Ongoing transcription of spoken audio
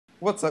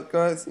What's up,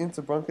 guys?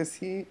 Interbroncos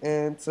here,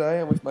 and today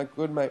I'm with my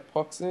good mate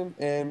Poxon,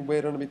 and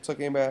we're going to be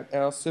talking about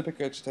our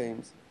Supercoach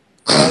teams.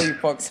 How are you,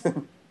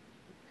 Poxon?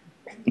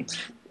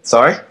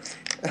 Sorry?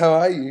 How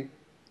are you?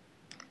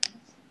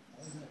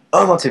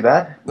 Oh, not too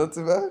bad. Not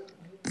too bad.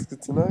 It's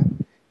good to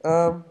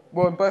know.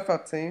 Well, in both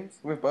our teams,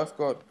 we've both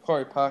got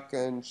Corey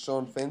Parker and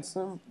Sean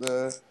Fensom,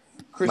 the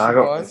No, I Christian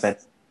got boys.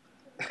 defense.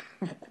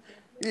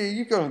 Yeah,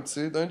 you got them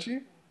too, don't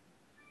you?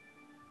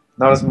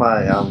 Not as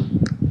my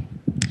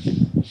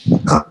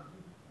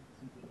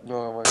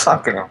Oh my god.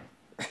 fucking hell.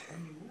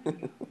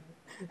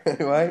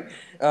 Anyway,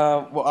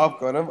 well, I've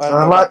got them. I don't My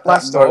know about life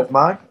that story of knob.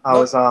 mine. I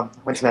Nope. was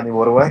went to Manly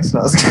Waterworks. And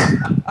I was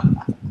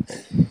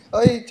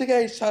Oh, yeah, check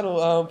out his channel,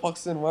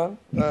 Poxton One.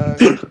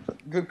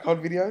 Good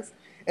COD videos.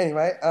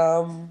 Anyway,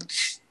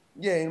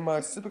 yeah, in my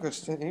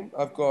Supercoach team,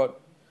 I've got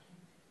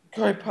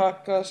Corey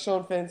Parker,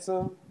 Sean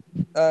Fensom,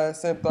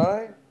 Sam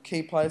Dye,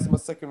 key players in my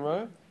second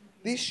row.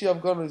 This year,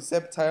 I've gone with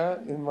Zeb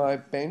Taylor in my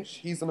bench.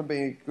 He's gonna be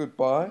a good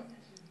buy,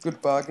 good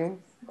bargain.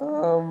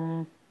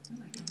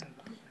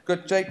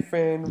 Got Jake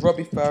Fan,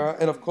 Robbie Farah,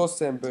 and of course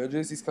Sam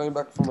Burgess. He's coming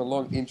back from a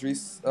long injury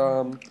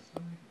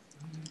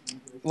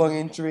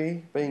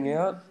being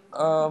out.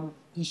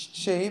 He's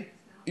cheap.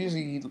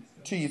 Usually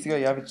 2 years ago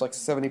he averaged like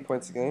 70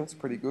 points a game. It's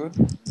pretty good.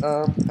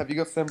 Have you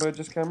got Sam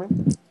Burgess,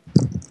 Cameron?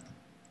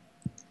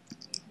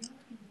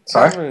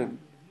 sorry. Cameron,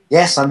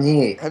 Yes, I'm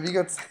here have you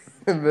got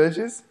Sam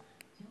Burgess?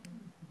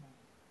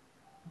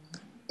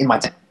 in my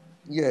team.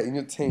 Yeah, in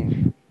your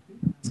team.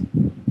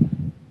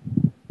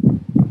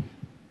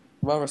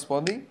 Am I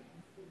responding?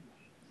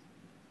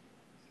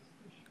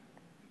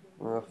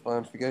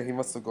 Fine, forget it, he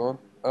must have gone.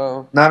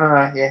 No.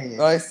 Yeah, yeah.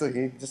 Oh, he's still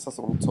here. He just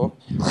doesn't want to talk.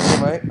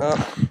 Anyway,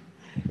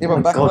 in Oh my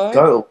my back God, line,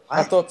 go I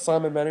away. thought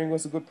Simon Mannering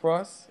was a good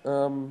price.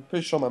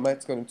 Pretty sure my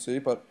mate's got him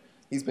too, but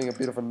he's being a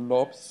bit of a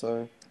knob,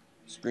 so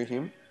screw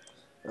him.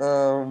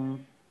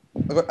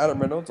 I got Adam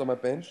Reynolds on my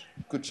bench,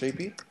 good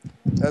cheapie,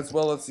 as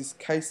well as this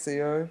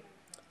KCO,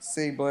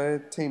 C Blair,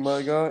 T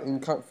Moga,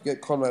 and can't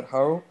forget Conrad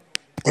Hurrell.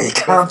 Yeah, One you of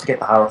the best. can't forget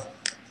the Harold.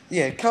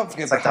 Yeah, can't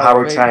forget It's the like the Hurrell,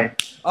 Harold mate. train.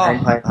 Pain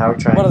Oh, playing the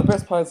Harold one train. of the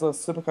best players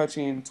was Supercoach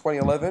in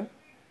 2011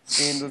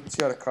 in the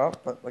Toyota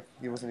Cup, but like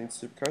he wasn't in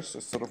Supercoach, so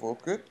it's sort of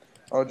awkward.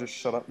 I'll just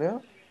shut up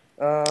now.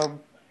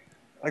 Um,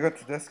 I got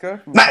Tedesco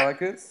from the Mate!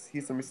 Tigers.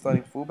 He's a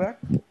starting fullback.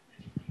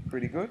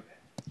 Pretty good.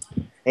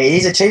 Yeah,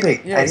 he's a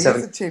cheapie. Yeah, he is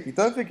 87. a cheapie.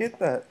 Don't forget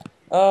that.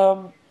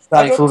 I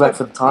Starting got fullback Todd.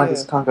 for the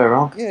Tigers. Yeah, Can't go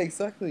wrong. yeah,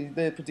 exactly.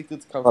 They're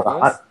predicted to come A lot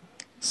of hype.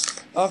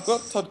 first. I've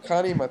got Todd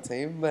Carney in my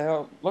team.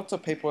 Now, lots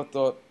of people have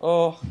thought,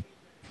 oh,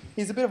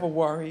 he's a bit of a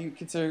worry,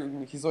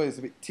 considering he's always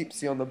a bit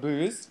tipsy on the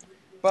booze.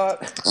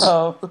 But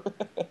I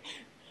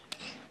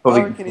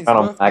Probably reckon he's run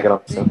on worth maggot on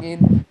himself. getting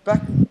in.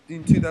 Back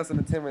in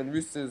 2010 when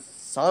Roosters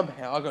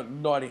somehow, I got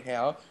no idea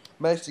how,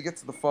 managed to get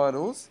to the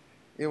finals,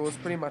 it was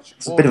pretty much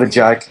It's a all bit of a him.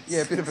 joke.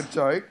 Yeah, a bit of a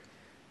joke.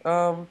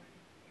 Um,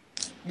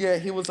 yeah,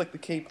 he was like the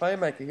key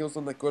playmaker. He was the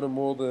one that got him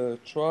all the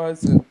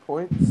tries and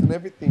points and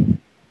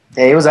everything.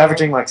 Yeah, he was Um,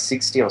 averaging like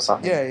 60 or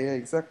something. yeah,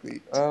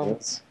 exactly.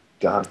 It's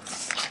gone.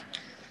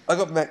 I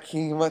got Matt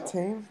King in my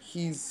team.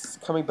 He's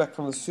coming back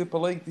from the Super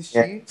League this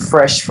Yeah, year.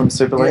 fresh from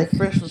Super Yeah, League.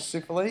 fresh from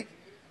Super League.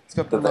 He's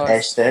got the Got the edge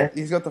nice. there.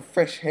 He's got the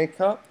fresh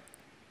haircut.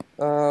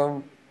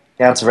 Um,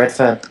 Down to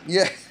Redfern.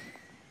 yeah.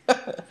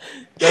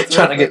 That's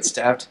Trying to right. get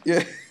stabbed.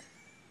 Yeah.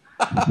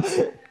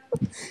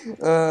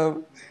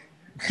 um,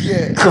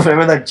 yeah.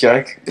 Remember that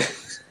joke?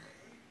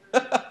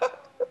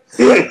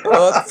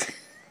 Oh,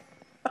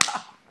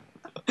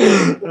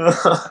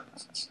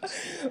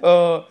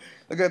 oh,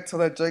 I got to tell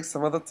that joke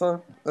some other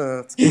time.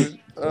 It's good.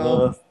 I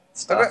got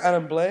Stuff.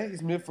 Adam Blair.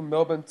 He's moved from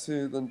Melbourne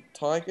to the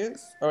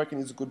Tigers. I reckon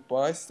he's a good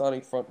buy,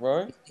 starting front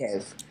row.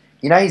 Kev.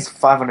 You know he's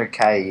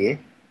 500k a year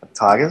at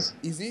Tigers?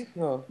 Is he?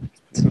 Oh,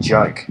 It's a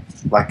joke.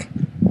 Like,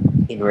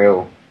 in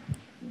real.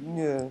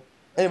 yeah.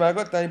 Anyway, I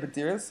got Danny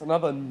Badiris,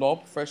 another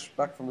knob, fresh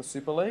back from the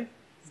Super League.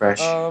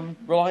 Fresh.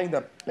 Relying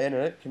that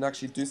Bennett can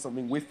actually do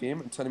something with him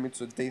and turn him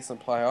into a decent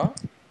player.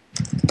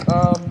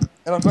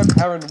 And I've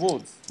got Aaron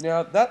Woods.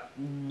 Now, that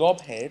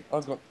knobhead, I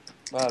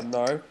don't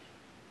know.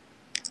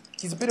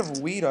 He's a bit of a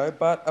weirdo,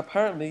 but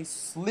apparently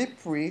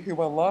Slippery, who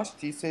won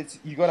last year, says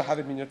you got to have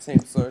him in your team.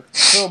 So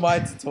who am I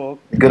to talk?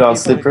 Good old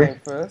He's on the Slippery.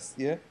 game first,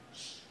 yeah.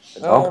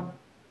 Oh,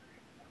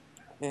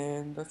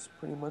 And that's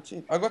pretty much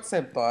it. I got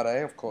Sam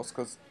Thaiday, of course,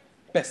 because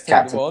best team in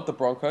the captain. world, the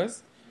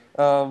Broncos.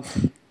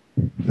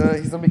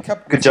 He's gonna be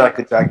captain. Good joke,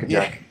 good joke, good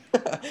Yeah.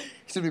 joke.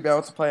 He should be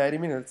able to play 80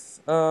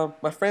 minutes.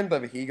 My friend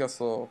over here got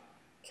saw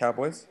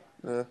Cowboys.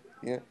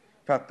 Yeah.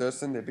 Pat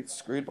Thurston, they're a bit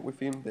screwed, but with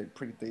him, they're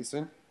pretty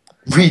decent.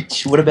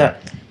 Rich, what about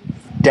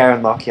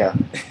Darren Lockyer?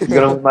 You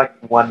gotta win like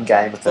one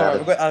game Sorry, without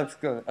we've it. got Alex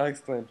Glenn. Alex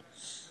Glenn.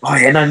 Oh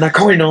yeah, no,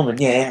 Corey Norman,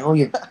 yeah, all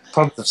your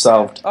problems have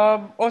solved.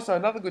 Also,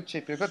 another good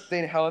chip. I've got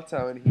Dean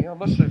Hallertau in here. I'm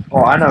not sure if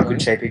Oh, I know a got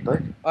good him. cheapie,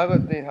 Luke. I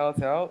got Dean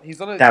Hallertau.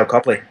 He's on a... Dale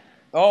Copley.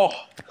 Oh!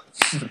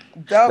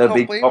 Dale The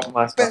big Copley,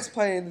 optimizer. best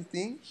player in the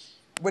thing,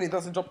 when he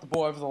doesn't drop the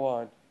ball over the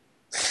line.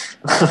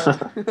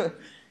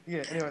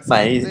 Yeah, anyway, so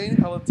Mate. Dean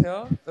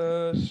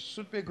Hallertau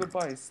should be a good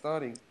buy. He's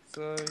starting.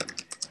 So,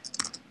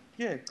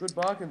 yeah, good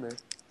bargain there.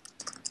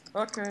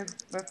 Okay,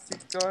 that's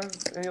it, guys.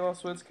 Any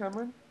last words,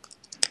 Cameron?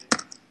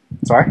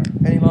 Sorry?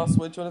 Any last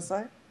words you want to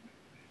say?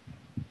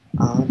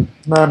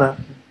 No.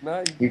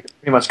 No. You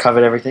pretty much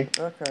covered everything.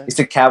 Okay. It's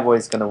the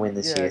Cowboys going to win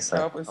this Yeah, year, so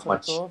Cowboys not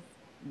much. 2012.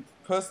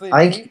 Personally,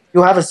 I me. think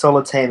you'll have a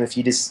solid team if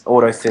you just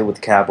autofill with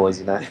the Cowboys,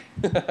 you know?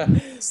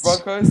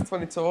 Broncos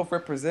 2012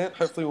 represent.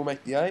 Hopefully, we'll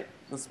make the eight.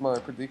 That's my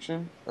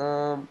prediction.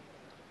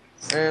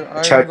 And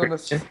A cherry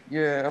prediction.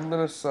 I'm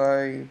gonna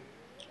say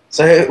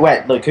So,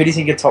 wait, look, who do you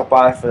think your top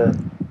buy for.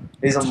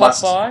 Who's a top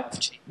must five.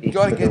 You for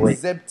gotta the get week?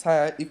 Zeb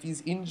Taylor. If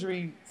he's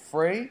injury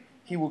free,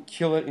 he will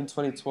kill it in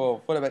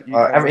 2012. What about you,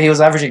 Cameron? He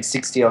was averaging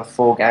 60 off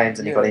 4 games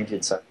and he got Yeah,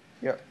 injured, so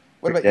yeah.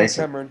 What pretty about you,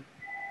 decent. Cameron?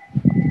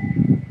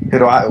 Who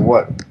do I.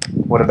 What?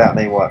 What about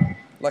me? What?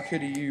 Like, who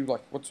do you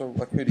like?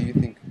 Who do you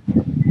think?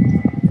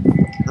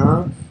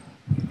 Uh,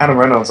 Adam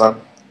Reynolds,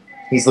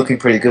 he's looking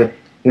pretty good.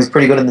 He was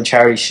pretty good in the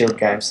Charity Shield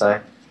game, so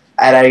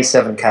at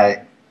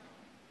 87k,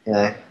 you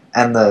know,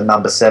 and the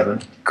number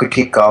 7 could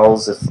kick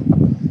goals if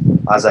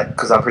Isaac,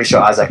 because I'm pretty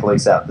sure Isaac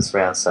Luke's out this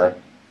round, so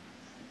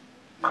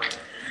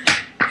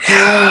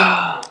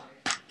yeah,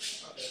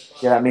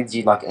 that means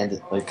you'd like end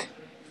it, Luke.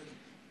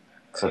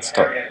 So let's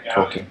stop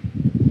talking,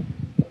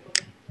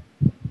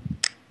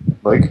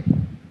 Luke.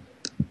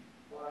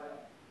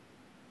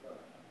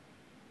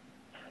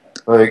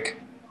 Luke.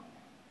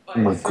 Oh, Oh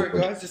yeah, my sorry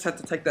god, guys, just had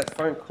to take that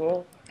phone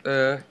call.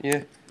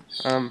 Yeah.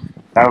 Um.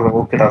 that was a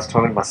look at I was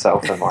talking to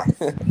myself and like,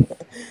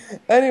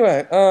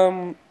 Anyway,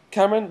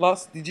 Cameron,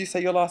 did you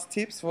say your last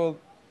tips for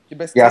your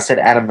best yeah, I tip? said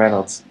Adam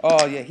Reynolds.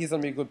 Oh yeah, he's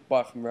gonna be a good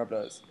buy from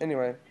Rabbitohs.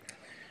 Anyway,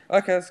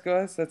 okay,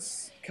 guys,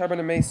 that's Cameron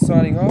and me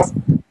signing off.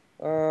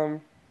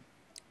 Um,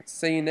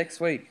 see you next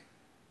week.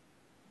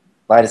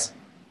 Latest.